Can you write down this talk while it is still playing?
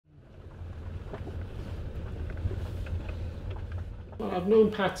Well, I've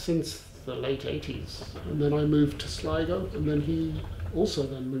known Pat since the late 80s, and then I moved to Sligo, and then he also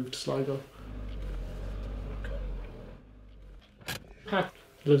then moved to Sligo. Pat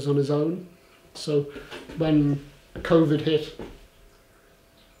lives on his own, so when COVID hit,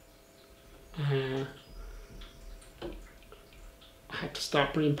 I had to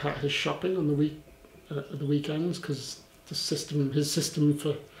start bringing Pat his shopping on the weekends because his system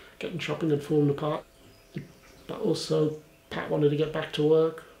for getting shopping had fallen apart. But also, Pat wanted to get back to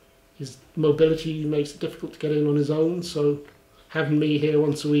work. His mobility makes it difficult to get in on his own, so having me here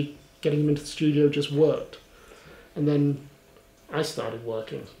once a week, getting him into the studio just worked. And then I started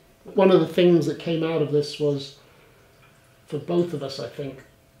working. One of the things that came out of this was, for both of us, I think,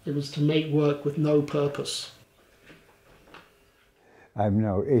 it was to make work with no purpose. I'm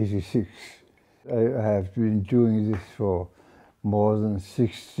now 86. I have been doing this for more than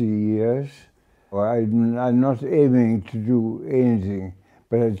 60 years. I'm not aiming to do anything,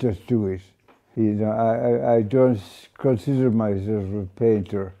 but I just do it. You know, I don't consider myself a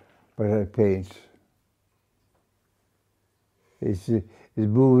painter, but I paint. It's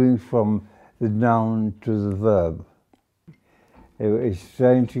moving from the noun to the verb. It's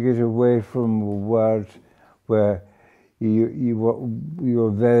trying to get away from a world where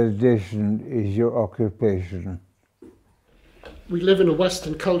your validation is your occupation. We live in a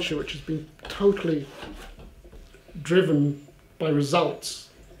Western culture which has been totally driven by results,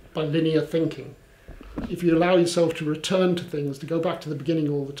 by linear thinking. If you allow yourself to return to things, to go back to the beginning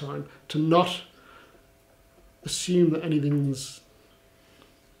all the time, to not assume that anything's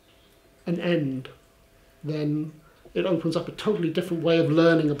an end, then it opens up a totally different way of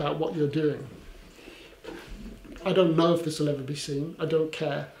learning about what you're doing. I don't know if this will ever be seen. I don't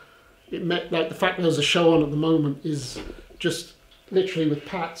care. Like the fact that there's a show on at the moment is just literally with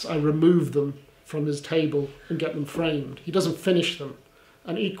Pat's. I remove them from his table and get them framed. He doesn't finish them.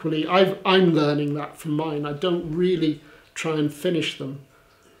 And equally, I'm learning that from mine. I don't really try and finish them.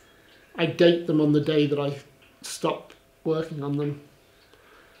 I date them on the day that I stop working on them.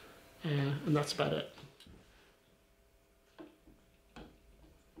 And that's about it.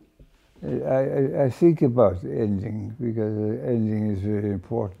 I think about ending because ending is very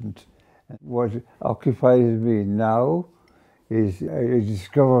important. What occupies me now is I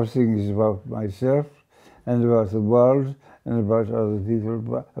discover things about myself and about the world and about other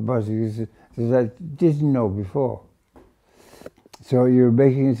people, about things that I didn't know before. So you're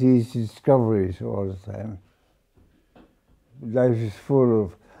making these discoveries all the time. Life is full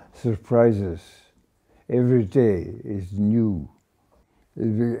of surprises. Every day is new.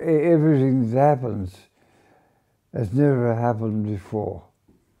 Everything that happens has never happened before.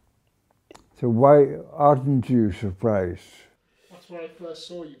 So why aren't you surprised? That's where I first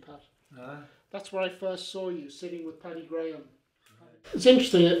saw you, Pat. That's where I first saw you, sitting with Paddy Graham. It's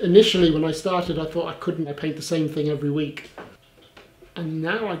interesting, initially when I started I thought I paint the same thing every week. And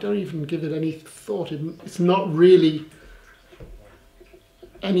now I don't even give it any thought. It's not really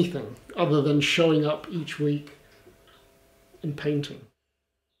anything other than showing up each week and painting.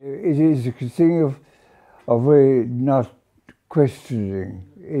 It is a thing of really not questioning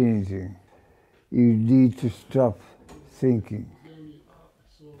anything. You need to stop thinking.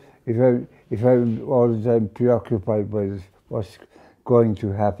 If I'm all the time preoccupied by what's going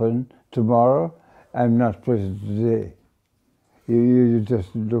to happen tomorrow, I'm not present today. You're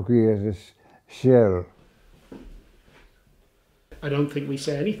just looking at a shell. I don't think we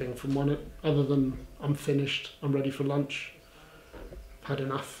say anything from one other than I'm finished, I'm ready for lunch, I've had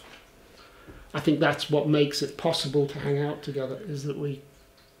enough. I think that's what makes it possible to hang out together, is that we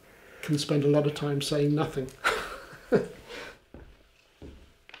can spend a lot of time saying nothing.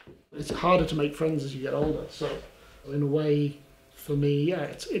 It's harder to make friends as you get older, so in a way, for me,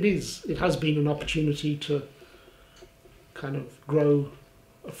 yeah, it has been an opportunity to kind of grow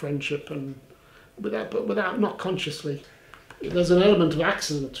a friendship, and without not consciously. There's an element of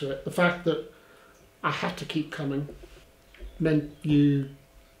accident to it. The fact that I had to keep coming meant the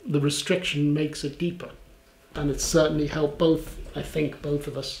restriction makes it deeper, and it's certainly helped both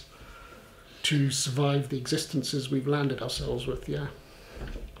of us to survive the existences we've landed ourselves with. Yeah.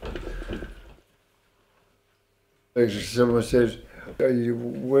 Like someone said, are you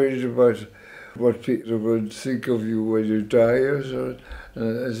worried about what people would think of you when you die or so?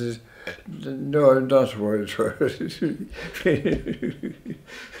 And I said, no, I'm not worried about it.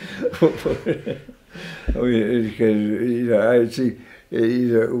 I mean, I think,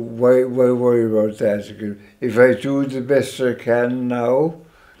 why worry about that? If I do the best I can now,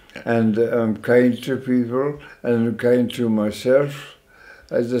 and I'm kind to people, and I'm kind to myself,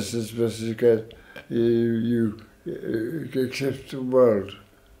 just as best as you can. You accept the world.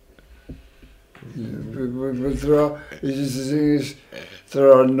 But there are, the thing is,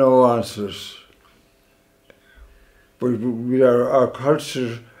 there are no answers. But with our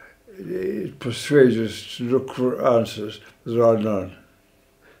culture, it persuades us to look for answers. There are none.